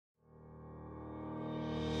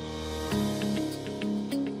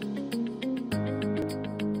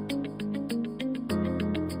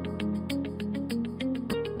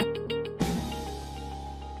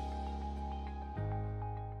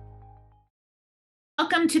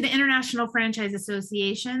Welcome to the International Franchise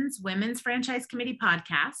Association's Women's Franchise Committee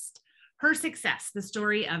podcast, Her Success, the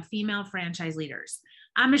Story of Female Franchise Leaders.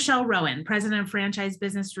 I'm Michelle Rowan, President of Franchise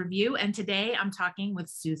Business Review, and today I'm talking with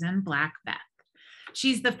Susan Black-Beth.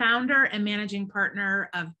 She's the founder and managing partner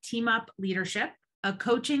of Team Up Leadership, a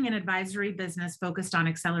coaching and advisory business focused on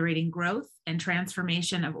accelerating growth and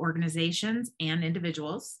transformation of organizations and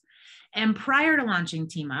individuals. And prior to launching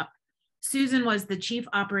Team Up, Susan was the Chief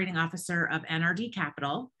Operating Officer of NRD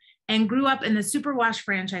Capital and grew up in the Superwash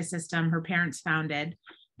franchise system her parents founded,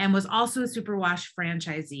 and was also a Superwash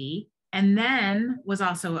franchisee, and then was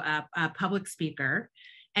also a public speaker.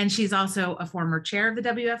 And she's also a former chair of the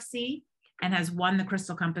WFC and has won the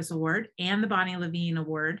Crystal Compass Award and the Bonnie Levine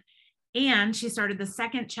Award. And she started the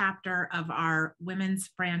second chapter of our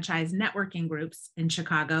women's franchise networking groups in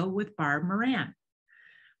Chicago with Barb Moran.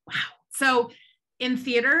 Wow. So in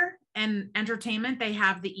theater and entertainment, they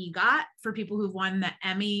have the EGOT for people who've won the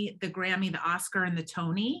Emmy, the Grammy, the Oscar, and the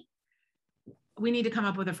Tony. We need to come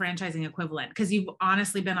up with a franchising equivalent because you've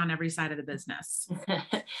honestly been on every side of the business.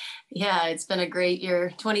 Yeah, it's been a great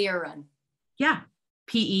 20-year run. Yeah.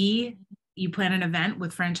 PE, you plan an event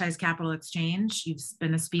with Franchise Capital Exchange. You've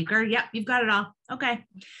been a speaker. Yep, you've got it all. Okay.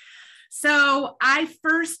 So I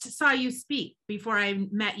first saw you speak before I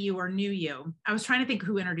met you or knew you. I was trying to think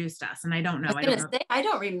who introduced us, and I don't know. I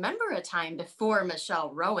don't remember a time before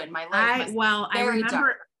Michelle Rowan. My life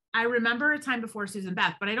I remember a time before Susan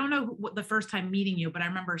Beth, but I don't know what the first time meeting you, but I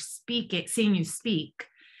remember seeing you speak.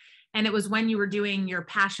 And it was when you were doing your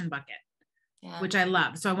passion bucket, which I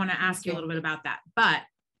love. So I want to ask you a little bit about that, but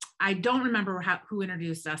I don't remember who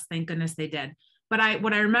introduced us. Thank goodness they did. But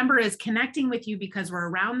what I remember is connecting with you because we're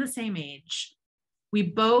around the same age. We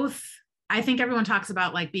both, I think everyone talks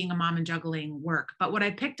about like being a mom and juggling work, but what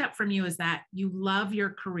I picked up from you is that you love your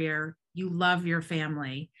career, you love your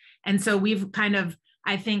family. And so we've kind of,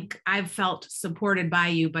 I think I've felt supported by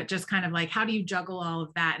you, but just kind of like, how do you juggle all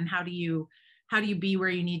of that? And how do you be where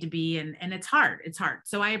you need to be? And it's hard.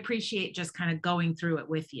 So I appreciate just kind of going through it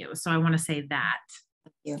with you. So I want to say that.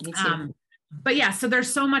 Thank you. Me too. But yeah, so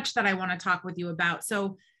there's so much that I want to talk with you about.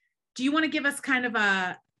 So do you want to give us kind of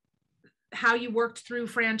how you worked through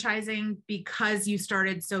franchising because you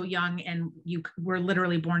started so young and you were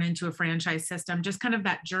literally born into a franchise system, just kind of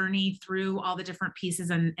that journey through all the different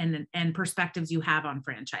pieces and perspectives you have on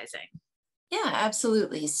franchising? Yeah,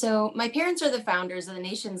 absolutely. So my parents are the founders of the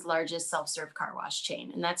nation's largest self-serve car wash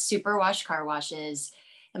chain, and that's Superwash Car Washes.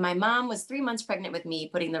 And my mom was 3 months pregnant with me,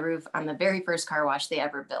 putting the roof on the very first car wash they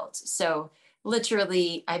ever built. So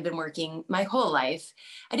literally, I've been working my whole life.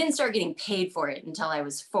 I didn't start getting paid for it until I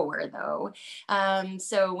was 4, though.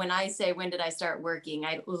 So when I say, when did I start working?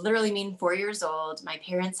 I literally mean 4 years old. My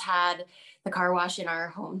parents had the car wash in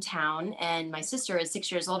our hometown, and my sister is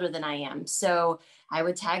 6 years older than I am. So I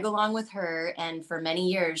would tag along with her. And for many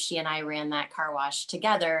years, she and I ran that car wash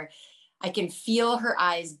together. I can feel her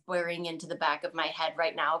eyes boring into the back of my head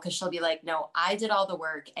right now because she'll be like, no, I did all the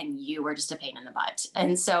work and you were just a pain in the butt.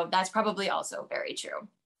 And so that's probably also very true.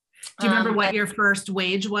 Do you remember what your first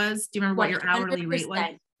wage was? Do you remember what your hourly rate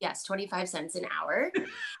was? Yes, 25 cents an hour.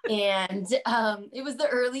 And it was the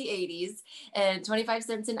early 80s, and 25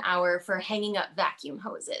 cents an hour for hanging up vacuum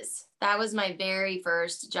hoses. That was my very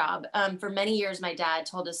first job. For many years, my dad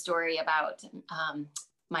told a story about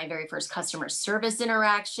my very first customer service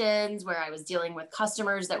interactions where I was dealing with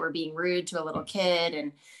customers that were being rude to a little kid.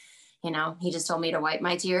 And, he just told me to wipe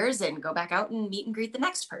my tears and go back out and meet and greet the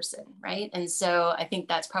next person. Right. And so I think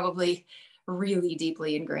that's probably really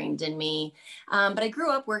deeply ingrained in me. But I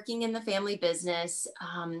grew up working in the family business.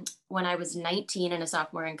 When I was 19 and a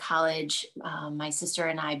sophomore in college, my sister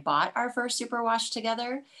and I bought our first Superwash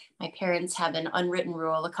together. My parents have an unwritten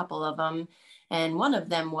rule, a couple of them. And one of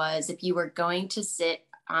them was if you were going to sit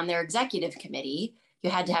on their executive committee, you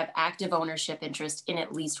had to have active ownership interest in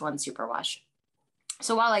at least one Superwash.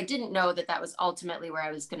 So while I didn't know that that was ultimately where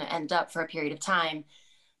I was going to end up for a period of time,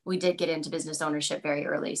 we did get into business ownership very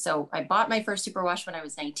early. So I bought my first Superwash when I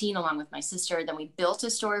was 19, along with my sister. Then we built a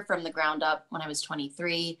store from the ground up when I was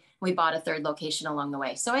 23. We bought a third location along the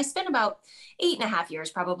way. So I spent about 8.5 years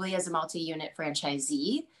probably as a multi-unit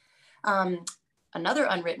franchisee. Another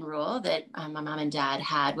unwritten rule that my mom and dad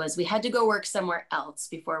had was we had to go work somewhere else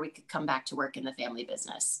before we could come back to work in the family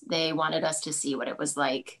business. They wanted us to see what it was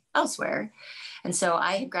like elsewhere. And so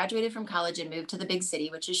I had graduated from college and moved to the big city,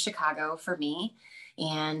 which is Chicago for me,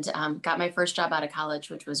 and got my first job out of college,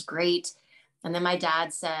 which was great. And then my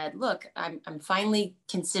dad said, look, I'm finally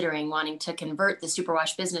considering wanting to convert the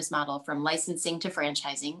Superwash business model from licensing to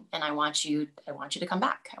franchising. And I want you to come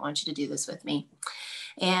back. I want you to do this with me.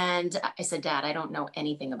 And I said, Dad, I don't know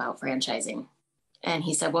anything about franchising. And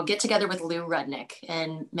he said, well, get together with Lou Rudnick.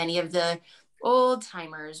 And many of the old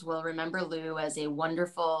timers will remember Lou as a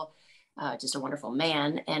wonderful, just a wonderful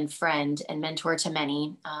man and friend and mentor to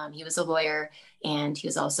many. He was a lawyer and he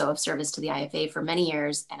was also of service to the IFA for many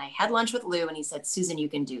years. And I had lunch with Lou and he said, Susan, you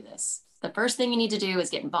can do this. The first thing you need to do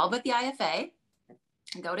is get involved with the IFA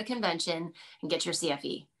and go to convention and get your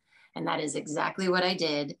CFE. And that is exactly what I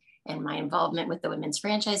did. And my involvement with the Women's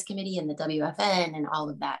Franchise Committee and the WFN and all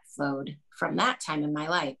of that flowed from that time in my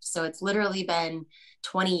life. So it's literally been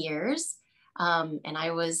 20 years. And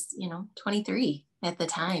I was, 23 at the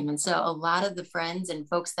time. And so a lot of the friends and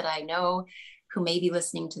folks that I know who may be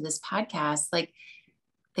listening to this podcast, like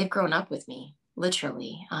they've grown up with me,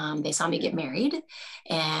 literally. They saw me get married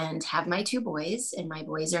and have my two boys, and my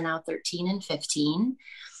boys are now 13 and 15.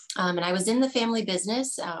 And I was in the family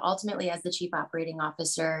business, ultimately as the chief operating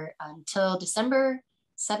officer until December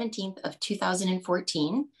 17th of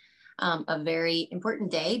 2014, a very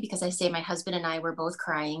important day because I say my husband and I were both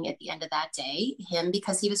crying at the end of that day, him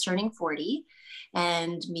because he was turning 40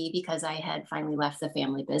 and me because I had finally left the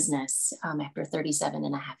family business after 37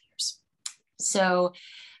 and a half years. So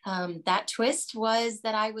that twist was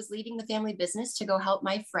that I was leaving the family business to go help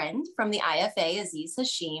my friend from the IFA, Aziz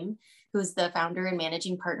Hashim, who's the founder and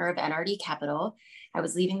managing partner of NRD Capital. I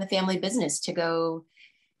was leaving the family business to go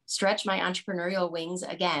stretch my entrepreneurial wings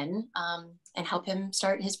again and help him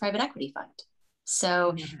start his private equity fund.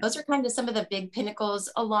 So those are kind of some of the big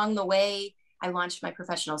pinnacles along the way. I launched my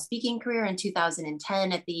professional speaking career in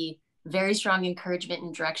 2010 at the very strong encouragement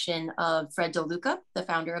and direction of Fred DeLuca, the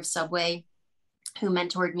founder of Subway, who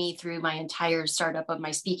mentored me through my entire startup of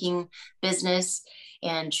my speaking business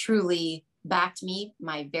and truly backed me.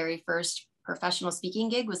 My very first professional speaking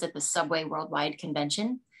gig was at the Subway Worldwide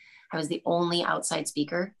Convention. I was the only outside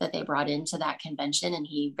speaker that they brought into that convention, and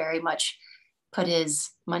he very much put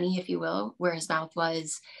his money, if you will, where his mouth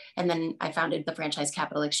was. And then I founded the Franchise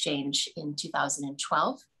Capital Exchange in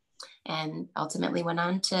 2012 and ultimately went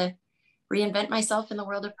on to reinvent myself in the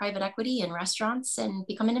world of private equity and restaurants and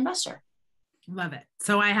become an investor. Love it.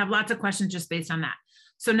 So I have lots of questions just based on that.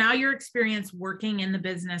 So now your experience working in the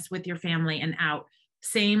business with your family and out,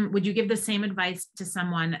 would you give the same advice to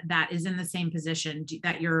someone that is in the same position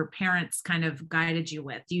that your parents kind of guided you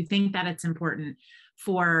with? Do you think that it's important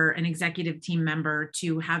for an executive team member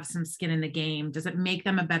to have some skin in the game? Does it make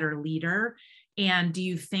them a better leader? And do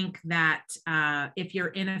you think that if you're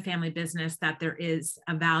in a family business, that there is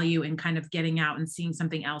a value in kind of getting out and seeing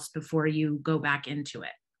something else before you go back into it?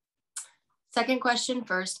 Second question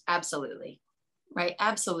first, absolutely. Right.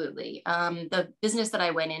 Absolutely. The business that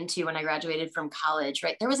I went into when I graduated from college,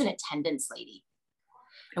 right, there was an attendance lady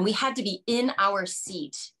and we had to be in our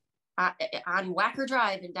seat on Wacker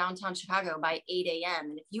Drive in downtown Chicago by 8 a.m.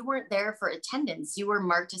 And if you weren't there for attendance, you were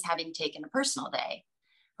marked as having taken a personal day.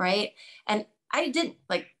 Right. And I didn't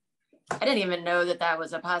even know that that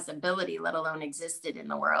was a possibility, let alone existed in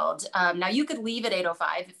the world. Now you could leave at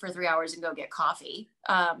 8:05 for 3 hours and go get coffee,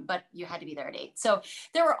 but you had to be there at 8. So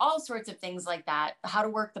there were all sorts of things like that, how to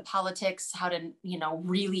work the politics, how to,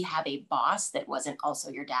 really have a boss that wasn't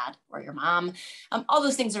also your dad or your mom. All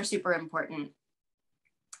those things are super important.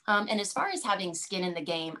 And as far as having skin in the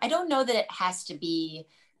game, I don't know that it has to be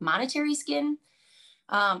monetary skin.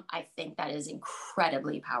 I think that is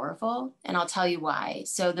incredibly powerful. And I'll tell you why.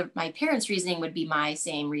 So my parents' reasoning would be my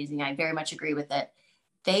same reasoning. I very much agree with it.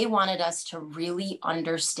 They wanted us to really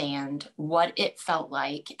understand what it felt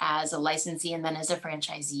like as a licensee and then as a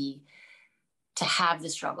franchisee to have the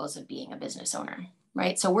struggles of being a business owner,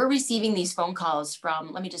 right? So we're receiving these phone calls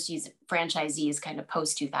from, let me just use franchisees kind of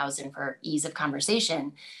post 2000 for ease of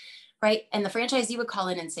conversation, right? And the franchisee would call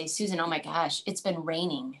in and say, Susan, oh my gosh, it's been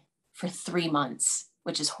raining for 3 months,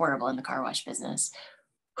 which is horrible in the car wash business.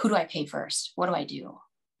 Who do I pay first? What do I do?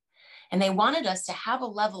 And they wanted us to have a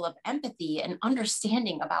level of empathy and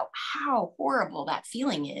understanding about how horrible that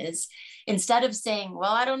feeling is, instead of saying,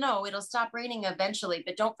 well, I don't know, it'll stop raining eventually,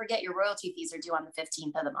 but don't forget your royalty fees are due on the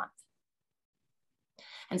 15th of the month.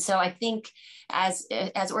 And so I think as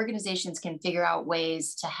organizations can figure out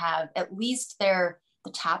ways to have at least the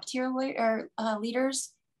top tier leaders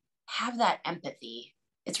have that empathy,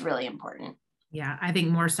 it's really important. Yeah, I think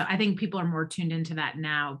more so. I think people are more tuned into that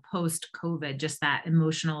now post COVID, just that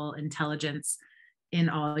emotional intelligence in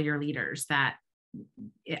all your leaders. That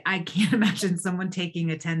I can't imagine someone taking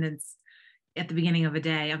attendance at the beginning of a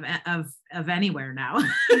day of anywhere now.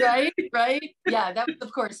 Right. Yeah, that was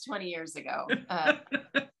of course 20 years ago.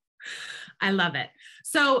 I love it.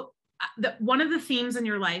 So one of the themes in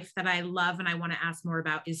your life that I love and I want to ask more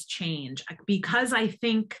about is change, because I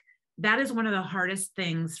think that is one of the hardest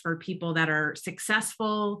things for people that are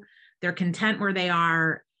successful, they're content where they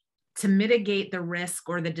are, to mitigate the risk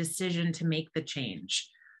or the decision to make the change.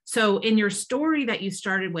 So in your story that you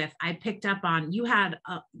started with, I picked up on, you had,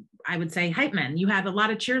 I would say, hype men. You had a lot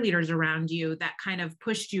of cheerleaders around you that kind of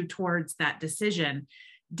pushed you towards that decision.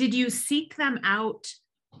 Did you seek them out?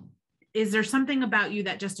 Is there something about you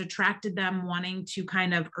that just attracted them wanting to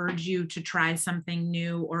kind of urge you to try something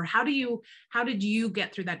new? Or how did you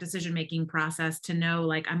get through that decision-making process to know,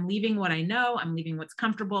 like, I'm leaving what I know, I'm leaving what's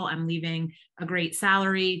comfortable, I'm leaving a great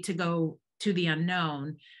salary to go to the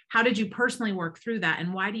unknown? How did you personally work through that?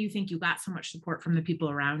 And why do you think you got so much support from the people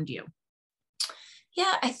around you?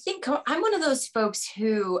 Yeah, I think I'm one of those folks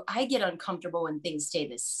who I get uncomfortable when things stay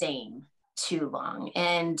the same too long.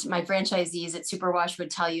 And my franchisees at Superwash would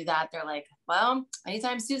tell you that. They're like, well,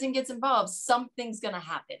 anytime Susan gets involved, something's going to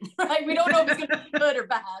happen, right? We don't know if it's going to be good or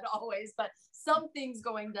bad always, but something's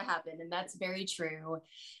going to happen. And that's very true.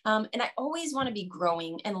 And I always want to be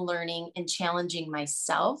growing and learning and challenging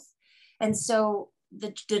myself. And so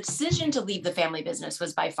the decision to leave the family business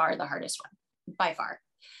was by far the hardest one, by far,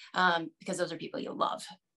 because those are people you love,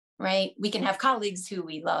 right? We can have colleagues who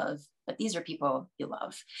we love, but these are people you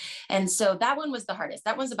love. And so that one was the hardest.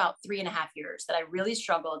 That was about 3.5 years that I really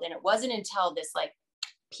struggled. And it wasn't until this like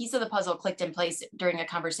piece of the puzzle clicked in place during a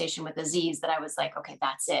conversation with Aziz that I was like, okay,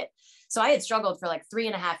 that's it. So I had struggled for like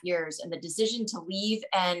 3.5 years, and the decision to leave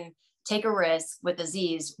and take a risk with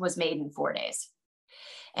Aziz was made in 4 days.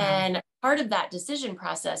 And part of that decision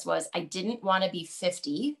process was I didn't want to be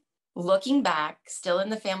 50, looking back, still in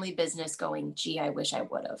the family business going, gee, I wish I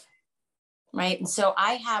would have. Right. And so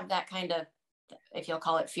I have that kind of, if you'll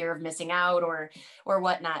call it fear of missing out or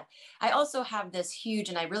whatnot. I also have this huge,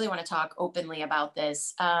 and I really want to talk openly about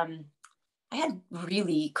this. I had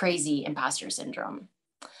really crazy imposter syndrome.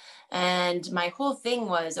 And my whole thing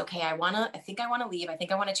was, okay, I think I want to leave. I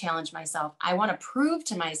think I want to challenge myself. I want to prove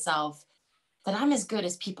to myself that I'm as good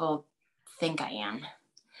as people think I am.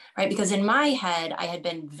 Right. Because in my head, I had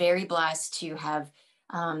been very blessed to have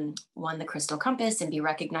won the Crystal Compass and be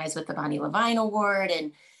recognized with the Bonnie Levine Award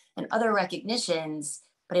and other recognitions.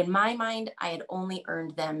 But in my mind, I had only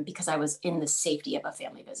earned them because I was in the safety of a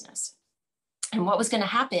family business. And what was going to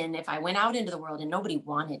happen if I went out into the world and nobody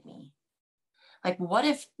wanted me? Like, what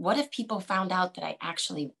if people found out that I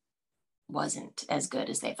actually wasn't as good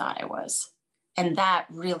as they thought I was? And that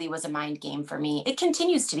really was a mind game for me. It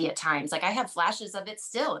continues to be at times. Like, I have flashes of it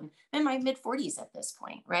still. I'm in my mid-40s at this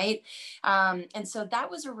point, right? And so that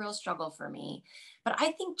was a real struggle for me. But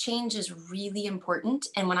I think change is really important.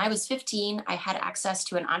 And when I was 15, I had access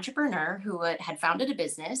to an entrepreneur who had founded a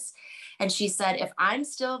business. And she said, if I'm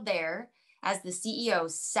still there as the CEO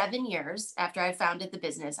 7 years after I founded the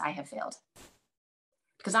business, I have failed.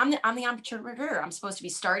 Because I'm the entrepreneur. I'm supposed to be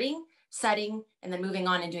starting, setting, and then moving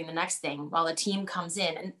on and doing the next thing while a team comes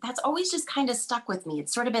in. And that's always just kind of stuck with me.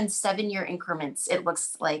 It's sort of been 7-year increments, it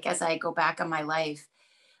looks like, as I go back on my life.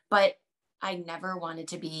 But I never wanted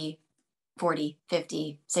to be 40,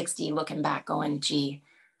 50, 60, looking back going, gee,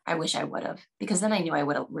 I wish I would have, because then I knew I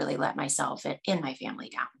would have really let myself and my family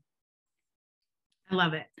down. I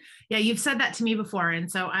love it. Yeah, you've said that to me before.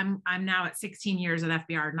 And so I'm now at 16 years at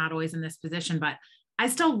FBR, not always in this position, but I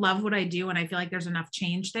still love what I do. And I feel like there's enough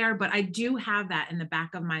change there, but I do have that in the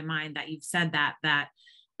back of my mind that you've said that,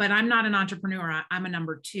 but I'm not an entrepreneur. I'm a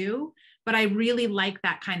number 2, but I really like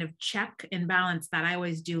that kind of check and balance that I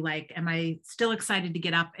always do. Like, am I still excited to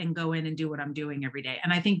get up and go in and do what I'm doing every day?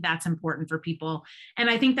 And I think that's important for people. And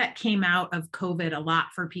I think that came out of COVID a lot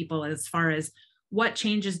for people, as far as what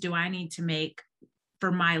changes do I need to make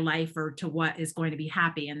for my life or to what is going to be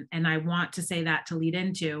happy. And I want to say that to lead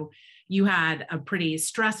into, you had a pretty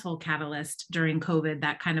stressful catalyst during COVID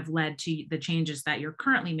that kind of led to the changes that you're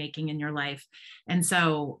currently making in your life. And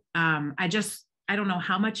so I don't know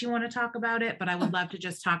how much you want to talk about it, but I would love to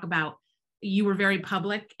just talk about, you were very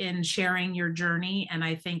public in sharing your journey. And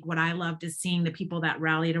I think what I loved is seeing the people that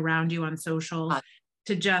rallied around you on social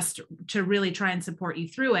to really try and support you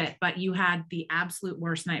through it. But you had the absolute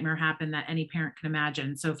worst nightmare happen that any parent can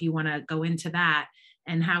imagine. So if you want to go into that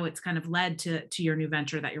and how it's kind of led to your new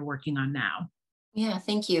venture that you're working on now. Yeah,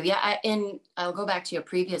 thank you. Yeah, and I'll go back to your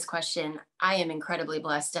previous question. I am incredibly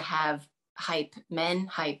blessed to have hype men,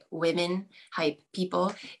 hype women, hype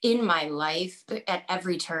people in my life at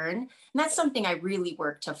every turn. And that's something I really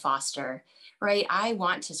work to foster, right? I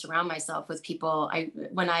want to surround myself with people.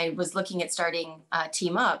 When I was looking at starting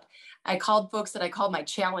Team Up, I called folks that I called my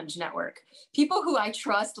challenge network. People who I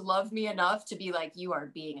trust love me enough to be like, you are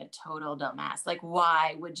being a total dumbass. Like,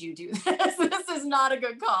 why would you do this? This is not a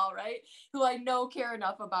good call, right? Who I know care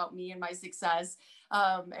enough about me and my success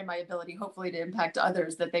and my ability, hopefully, to impact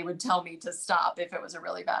others, that they would tell me to stop if it was a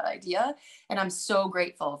really bad idea. And I'm so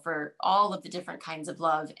grateful for all of the different kinds of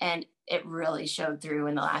love. And it really showed through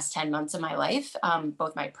in the last 10 months of my life,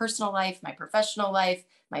 both my personal life, my professional life,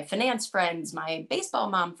 my finance friends, my baseball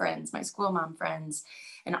mom friends, my school mom friends,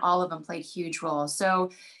 and all of them played huge roles. So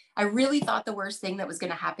I really thought the worst thing that was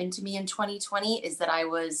going to happen to me in 2020 is that I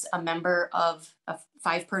was a member of a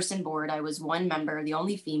 5-person board. I was one member, the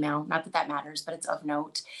only female, not that that matters, but it's of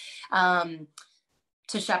note,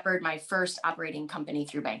 to shepherd my first operating company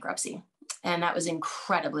through bankruptcy. And that was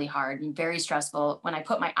incredibly hard and very stressful. When I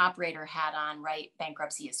put my operator hat on, right,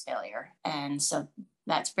 bankruptcy is failure. And so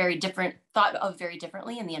that's very different, thought of very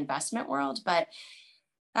differently in the investment world, but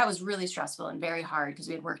that was really stressful and very hard because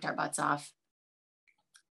we had worked our butts off.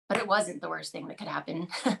 But it wasn't the worst thing that could happen.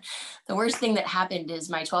 The worst thing that happened is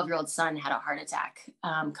my 12-year-old son had a heart attack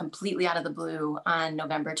completely out of the blue on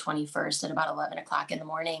November 21st at about 11 o'clock in the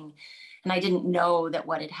morning. And I didn't know that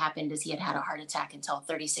what had happened is he had had a heart attack until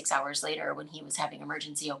 36 hours later when he was having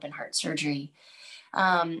emergency open heart surgery.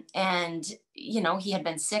 And, you know, he had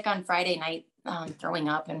been sick on Friday night, throwing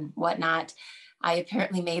up and whatnot. I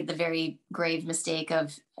apparently made the very grave mistake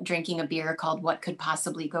of drinking a beer called What Could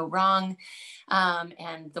Possibly Go Wrong.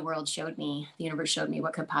 And the world showed me, the universe showed me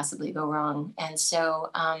what could possibly go wrong. And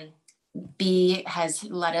so B has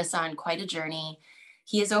led us on quite a journey.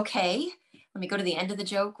 He is okay. Let me go to the end of the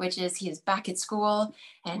joke, which is he is back at school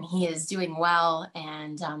and he is doing well.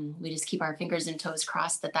 And we just keep our fingers and toes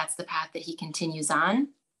crossed that that's the path that he continues on.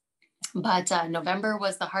 But November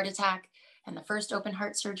was the heart attack and the first open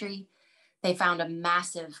heart surgery. They found a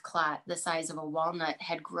massive clot the size of a walnut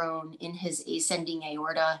had grown in his ascending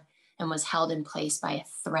aorta and was held in place by a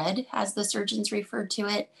thread, as the surgeons referred to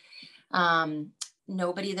it.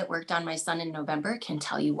 Nobody that worked on my son in November can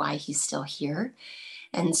tell you why he's still here.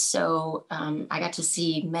 And so I got to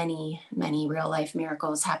see many, many real life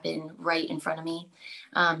miracles happen right in front of me.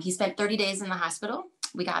 He spent 30 days in the hospital.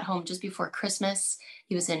 We got home just before Christmas.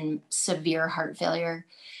 He was in severe heart failure.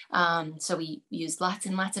 So we used lots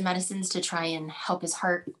and lots of medicines to try and help his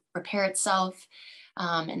heart repair itself.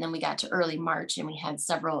 And then we got to early March and we had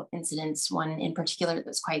several incidents, one in particular that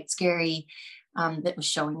was quite scary, that was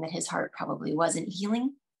showing that his heart probably wasn't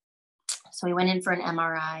healing. So we went in for an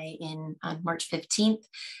MRI on March 15th,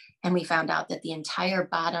 and we found out that the entire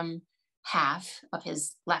bottom half of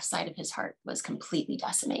his left side of his heart was completely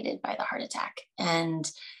decimated by the heart attack, and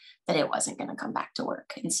that it wasn't going to come back to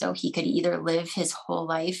work. And so he could either live his whole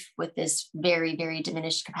life with this very, very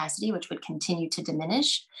diminished capacity, which would continue to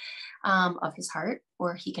diminish, of his heart,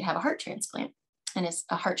 or he could have a heart transplant. And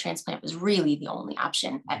a heart transplant was really the only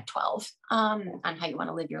option at 12 on how you want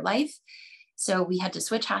to live your life. So we had to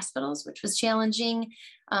switch hospitals, which was challenging.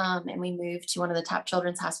 And we moved to one of the top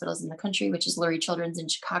children's hospitals in the country, which is Lurie Children's in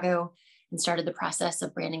Chicago, and started the process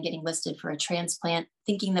of Brandon getting listed for a transplant,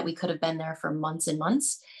 thinking that we could have been there for months and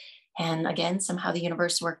months. And again, somehow the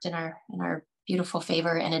universe worked in our beautiful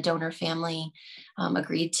favor, and a donor family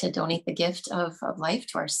agreed to donate the gift of life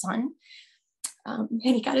to our son. And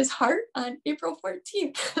he got his heart on April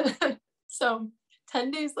 14th. So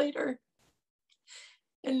 10 days later,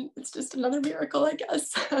 and it's just another miracle, I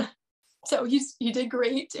guess. So he did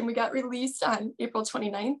great, and we got released on April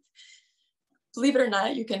 29th. Believe it or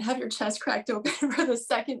not, you can have your chest cracked open for the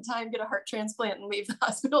second time, get a heart transplant, and leave the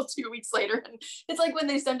hospital 2 weeks later. And it's like when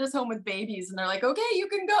they send us home with babies and they're like, okay, you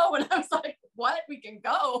can go. And I was like, what? We can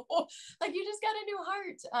go? Like, you just got a new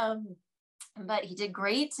heart. But he did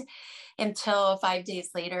great until 5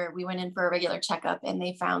 days later, we went in for a regular checkup, and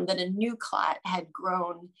they found that a new clot had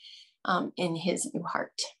grown in his new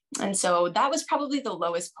heart. And so that was probably the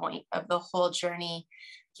lowest point of the whole journey.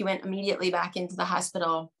 He went immediately back into the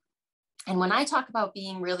hospital. And when I talk about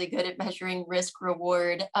being really good at measuring risk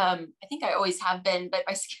reward, I think I always have been, but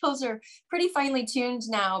my skills are pretty finely tuned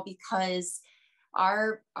now, because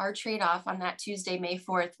our trade-off on that Tuesday, May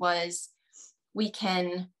 4th, was we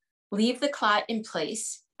can leave the clot in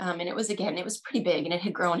place. And it was pretty big, and it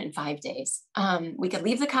had grown in 5 days. We could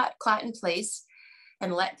leave the clot in place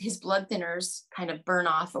and let his blood thinners kind of burn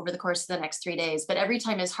off over the course of the next 3 days. But every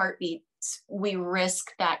time his heart beats, we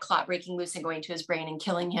risk that clot breaking loose and going to his brain and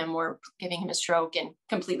killing him, or giving him a stroke and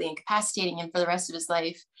completely incapacitating him for the rest of his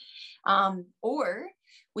life. Or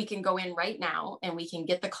we can go in right now and we can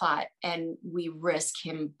get the clot, and we risk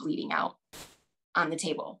him bleeding out on the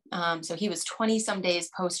table. So he was 20 some days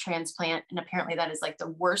post-transplant. And apparently that is like the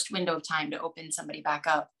worst window of time to open somebody back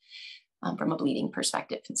up. from a bleeding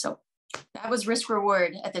perspective. And so that was risk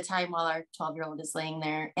reward at the time while our 12-year-old is laying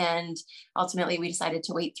there. And ultimately we decided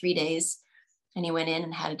to wait 3 days, and he went in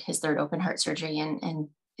and had his third open heart surgery and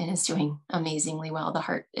is doing amazingly well. The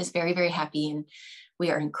heart is very, very happy, and we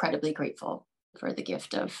are incredibly grateful for the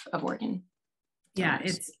gift of organ. Yeah,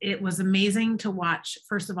 it was amazing to watch,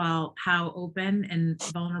 first of all, how open and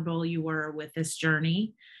vulnerable you were with this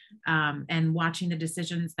journey, and watching the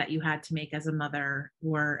decisions that you had to make as a mother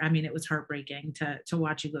it was heartbreaking to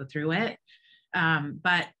watch you go through it.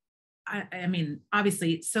 But I mean,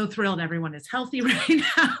 obviously so thrilled everyone is healthy right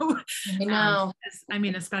now. I know.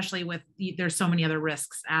 Especially with, there's so many other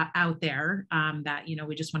risks out there, that,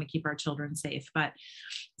 we just want to keep our children safe. But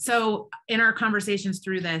so in our conversations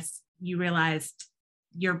through this, you realized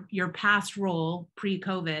your past role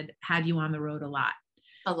pre-COVID had you on the road a lot.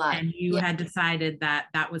 And you had decided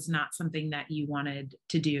that was not something that you wanted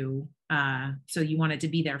to do. So you wanted to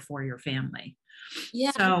be there for your family.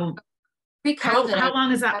 Yeah. So pre-COVID, how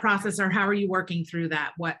long is that process, or how are you working through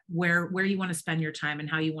that? Where you want to spend your time and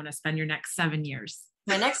how you want to spend your next 7 years?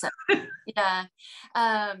 My next 7. Yeah.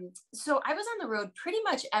 So I was on the road pretty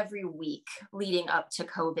much every week leading up to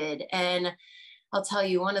COVID. And I'll tell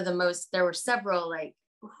you, there were several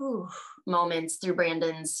moments through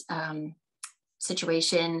Brandon's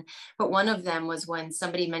situation. But one of them was when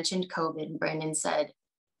somebody mentioned COVID, and Brandon said,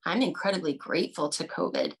 I'm incredibly grateful to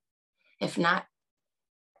COVID. If not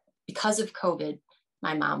because of COVID,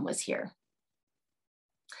 my mom was here.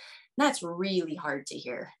 That's really hard to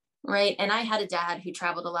hear, right? And I had a dad who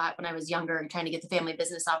traveled a lot when I was younger, trying to get the family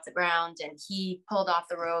business off the ground. And he pulled off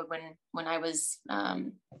the road when I was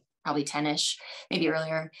probably 10-ish, maybe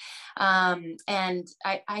earlier. And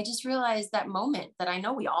I just realized that moment that I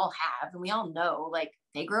know we all have, and we all know, like,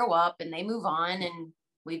 they grow up and they move on and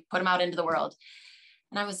we put them out into the world.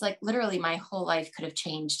 And I was like, literally my whole life could have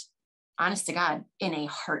changed, honest to God, in a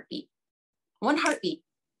heartbeat. One heartbeat,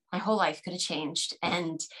 my whole life could have changed.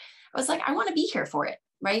 And I was like, I want to be here for it,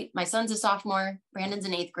 right? My son's a sophomore, Brandon's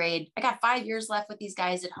in 8th grade. I got 5 years left with these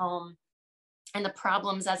guys at home. And the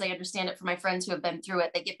problems, as I understand it from my friends who have been through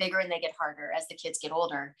it, they get bigger and they get harder as the kids get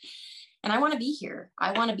older. And I want to be here.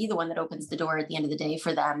 I want to be the one that opens the door at the end of the day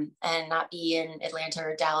for them, and not be in Atlanta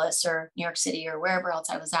or Dallas or New York City or wherever else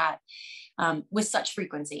I was at with such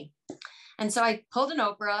frequency. And so I pulled an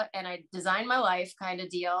Oprah and I designed my life kind of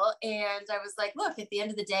deal. And I was like, look, at the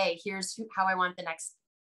end of the day, here's how I want the next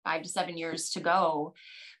 5 to 7 years to go.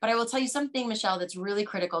 But I will tell you something, Michelle, that's really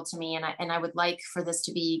critical to me. And I would like for this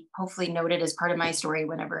to be hopefully noted as part of my story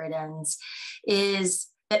whenever it ends, is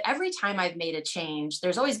that every time I've made a change,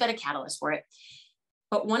 there's always been a catalyst for it.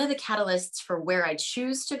 But one of the catalysts for where I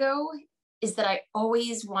choose to go is that I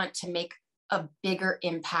always want to make a bigger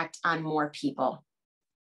impact on more people.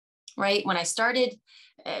 Right? When I started,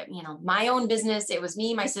 my own business, it was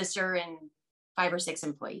me, my sister, and 5 or 6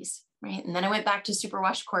 employees. Right? And then I went back to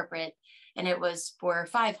Superwash Corporate, and it was for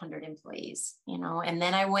 500 employees, and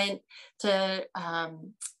then I went to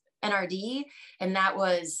NRD, and that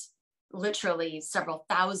was literally several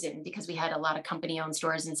thousand, because we had a lot of company-owned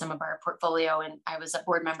stores in some of our portfolio, and I was a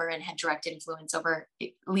board member and had direct influence over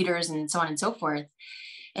leaders and so on and so forth.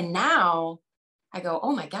 And now I go,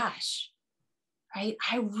 oh my gosh, right?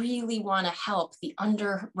 I really want to help the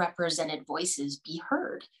underrepresented voices be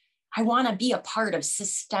heard. I want to be a part of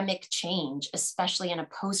systemic change, especially in a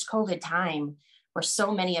post-COVID time where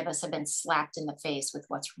so many of us have been slapped in the face with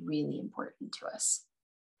what's really important to us.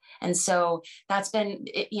 And so that's been,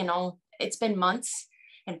 it's been months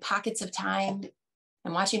and pockets of time,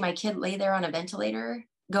 and watching my kid lay there on a ventilator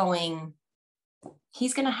going,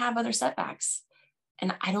 he's going to have other setbacks.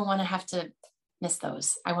 And I don't want to have to miss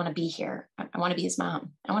those. I want to be here. I want to be his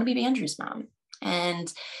mom. I want to be Andrew's mom.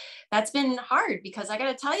 And that's been hard, because I got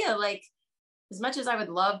to tell you, like, as much as I would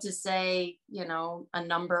love to say, a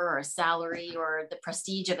number or a salary or the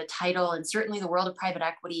prestige of a title, and certainly the world of private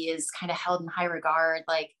equity is kind of held in high regard,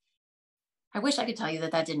 like, I wish I could tell you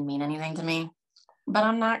that didn't mean anything to me, but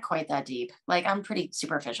I'm not quite that deep. Like, I'm pretty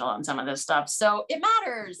superficial on some of this stuff. So it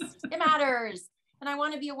matters. It matters. And I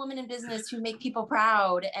want to be a woman in business who make people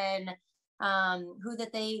proud, and who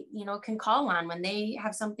that they, can call on when they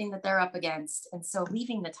have something that they're up against. And so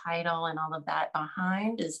leaving the title and all of that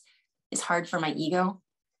behind is hard for my ego,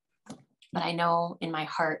 but I know in my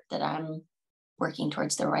heart that I'm working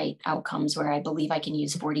towards the right outcomes, where I believe I can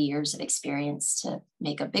use 40 years of experience to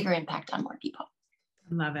make a bigger impact on more people.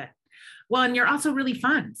 Love it. Well, and you're also really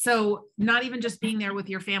fun. So not even just being there with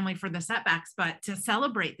your family for the setbacks, but to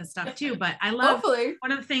celebrate the stuff too. But I love,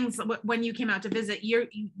 one of the things when you came out to visit,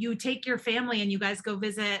 you take your family and you guys go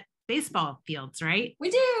visit baseball fields, right? We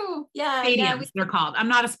do. Yeah. Stadiums, they're called. I'm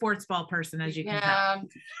not a sports ball person, as you can tell.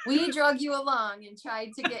 We drug you along and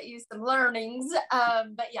tried to get you some learnings.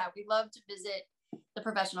 But yeah, we love to visit the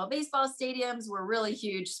professional baseball stadiums. We're really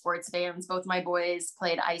huge sports fans. Both my boys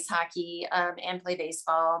played ice hockey and play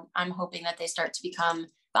baseball. I'm hoping that they start to become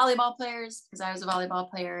volleyball players, because I was a volleyball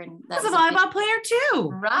player, and I was a volleyball player too.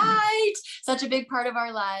 Right. Such a big part of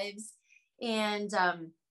our lives. And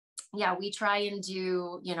yeah, we try and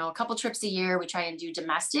do, a couple trips a year. We try and do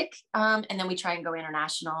domestic, and then we try and go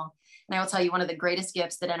international. And I will tell you, one of the greatest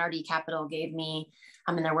gifts that NRD Capital gave me,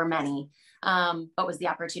 and there were many, but was the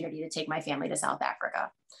opportunity to take my family to South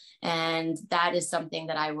Africa. And that is something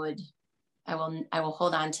that I will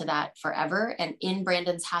hold on to that forever. And in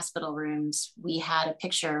Brandon's hospital rooms, we had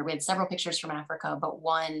several pictures from Africa, but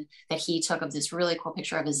one that he took of this really cool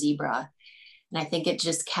picture of a zebra. And I think it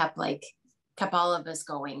just kept all of us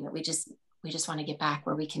going, that we just want to get back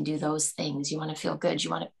where we can do those things. You want to feel good.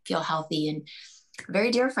 You want to feel healthy. And a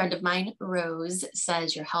very dear friend of mine, Rose,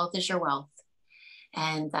 says your health is your wealth.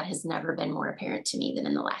 And that has never been more apparent to me than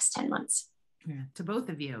in the last 10 months. Yeah, to both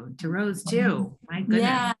of you, to Rose too. My goodness.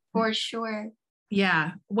 Yeah, for sure.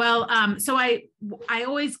 Yeah. Well, so I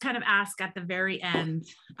always kind of ask at the very end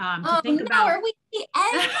to think about. Are we at the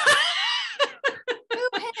end?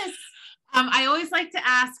 I always like to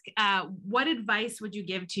ask, what advice would you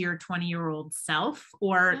give to your 20-year-old self,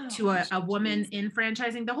 or to a woman in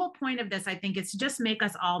franchising? The whole point of this, I think, is to just make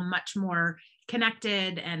us all much more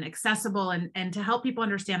connected and accessible, and to help people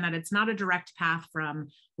understand that it's not a direct path from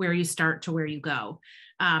where you start to where you go.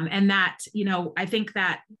 And that, I think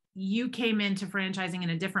that you came into franchising in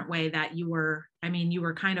a different way, that you were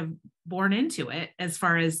kind of born into it as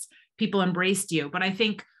far as people embraced you. But I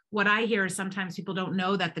think what I hear is sometimes people don't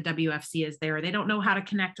know that the WFC is there. They don't know how to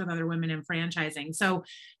connect with other women in franchising. So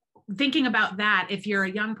thinking about that, if you're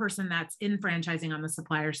a young person that's in franchising on the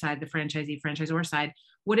supplier side, the franchisor side,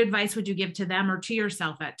 what advice would you give to them or to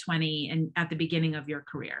yourself at 20 and at the beginning of your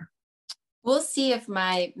career? We'll see if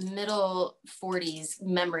my middle 40s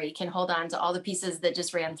memory can hold on to all the pieces that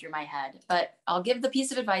just ran through my head. But I'll give the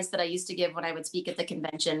piece of advice that I used to give when I would speak at the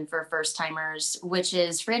convention for first timers, which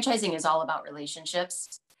is franchising is all about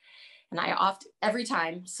relationships. And every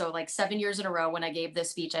time, so like 7 years in a row, when I gave this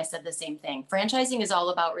speech, I said the same thing. Franchising is all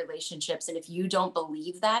about relationships. And if you don't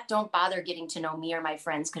believe that, don't bother getting to know me or my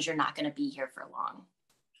friends, because you're not going to be here for long.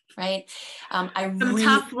 Right.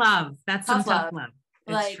 Tough love. That's some tough love.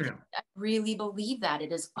 It's true. I really believe that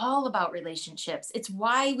it is all about relationships. It's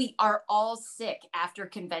why we are all sick after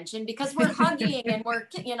convention, because we're hugging and we're,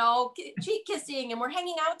 cheek kissing and we're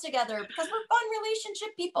hanging out together, because we're fun relationship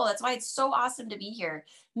people. That's why it's so awesome to be here.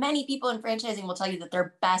 Many people in franchising will tell you that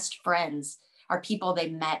their best friends are people they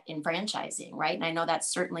met in franchising, right? And I know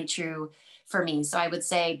that's certainly true for me. So I would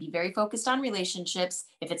say be very focused on relationships.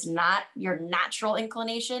 If it's not your natural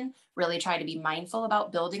inclination, really try to be mindful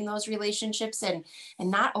about building those relationships and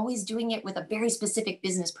not always doing it with a very specific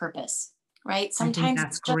business purpose, right? Sometimes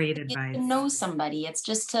that's great advice. To know somebody. It's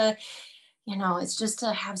just to,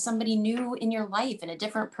 have somebody new in your life and a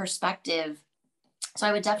different perspective. So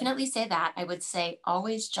I would definitely say that. I would say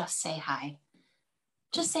always just say hi.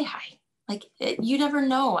 Just say hi. You never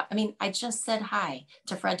know. I just said hi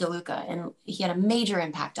to Fred DeLuca, and he had a major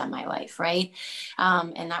impact on my life, right?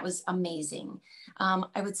 And that was amazing.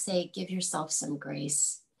 I would say give yourself some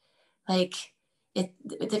grace.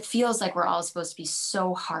 It feels like we're all supposed to be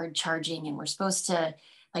so hard charging, and we're supposed to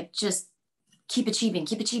just keep achieving,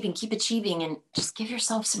 and just give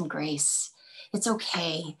yourself some grace. It's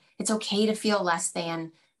okay. It's okay to feel less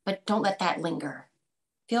than, but don't let that linger.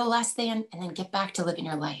 Feel less than, and then get back to living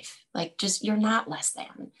your life. You're not less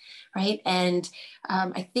than, right? And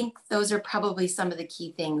I think those are probably some of the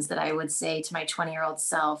key things that I would say to my 20-year-old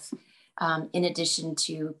self, in addition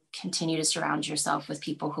to continue to surround yourself with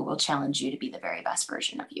people who will challenge you to be the very best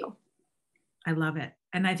version of you. I love it.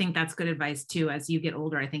 And I think that's good advice too. As you get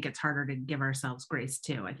older, I think it's harder to give ourselves grace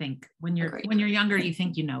too. I think when you're younger, you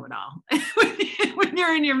think you know it all. when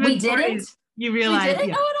you're in your mid-40s, you realize know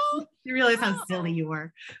it all. You realize how silly you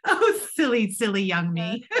were. Oh, silly young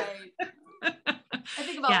me. Right. I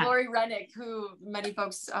think about Lori Rennick, who many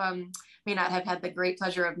folks may not have had the great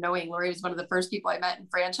pleasure of knowing. Lori was one of the first people I met in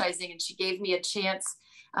franchising, and she gave me a chance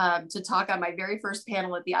to talk on my very first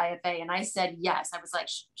panel at the IFA. And I said yes. I was like,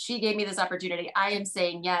 she gave me this opportunity. I am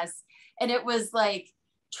saying yes. And it was like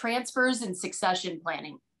transfers and succession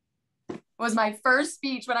planning. Was my first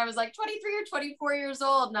speech when I was 23 or 24 years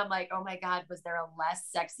old. And I'm like, oh my God, was there a less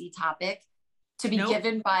sexy topic to be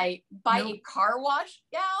given by a car wash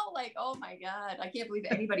gal? Oh my God, I can't believe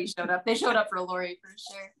anybody showed up. They showed up for Lori for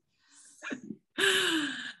sure.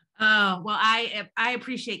 Oh, well, I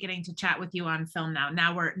appreciate getting to chat with you on film now.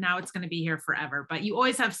 Now it's going to be here forever, but you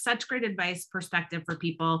always have such great advice, perspective for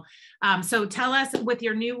people. So tell us, with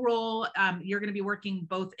your new role, you're going to be working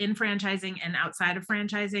both in franchising and outside of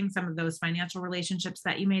franchising, some of those financial relationships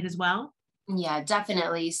that you made as well. Yeah,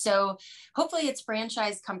 definitely. So hopefully it's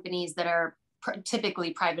franchise companies that are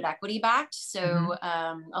typically private equity backed. So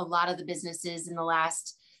a lot of the businesses in the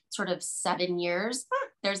last sort of 7 years,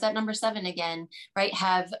 there's that number 7 again, right,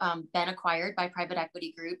 have been acquired by private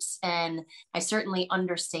equity groups. And I certainly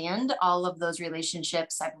understand all of those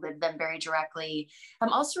relationships. I've lived them very directly.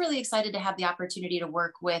 I'm also really excited to have the opportunity to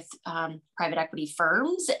work with private equity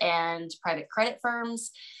firms and private credit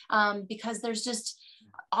firms because there's just,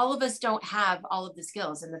 all of us don't have all of the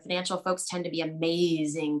skills, and the financial folks tend to be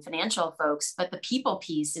amazing financial folks, but the people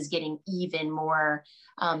piece is getting even more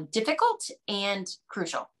difficult and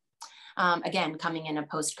crucial. Again, coming in a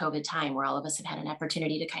post-COVID time where all of us have had an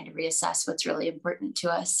opportunity to kind of reassess what's really important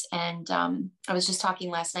to us. And I was just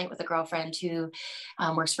talking last night with a girlfriend who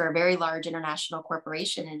works for a very large international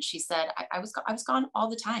corporation. And she said, I was gone all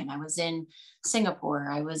the time. I was in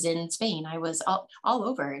Singapore, I was in Spain, I was all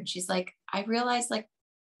over. And she's like, I realized like,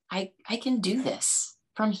 I can do this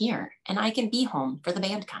from here and I can be home for the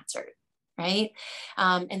band concert. Right.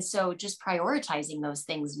 And so just prioritizing those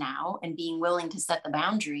things now and being willing to set the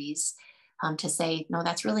boundaries to say, no,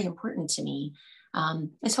 that's really important to me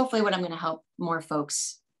is hopefully what I'm going to help more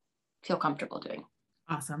folks feel comfortable doing.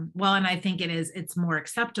 Awesome. Well, and I think it's more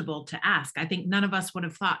acceptable to ask. I think none of us would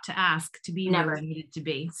have thought to ask to be where we needed to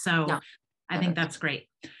be. So no, I think that's great.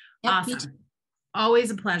 Yep, awesome.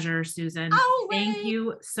 Always a pleasure, Susan. Thank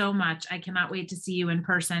you so much. I cannot wait to see you in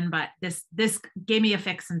person, but this gave me a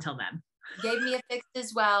fix until then. Gave me a fix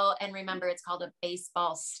as well. And remember, it's called a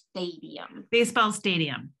baseball stadium. Baseball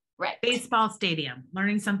stadium. Right. Baseball stadium.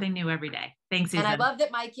 Learning something new every day. Thanks, Susan. And I love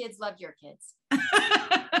that my kids love your kids.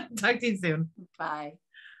 Talk to you soon. Bye.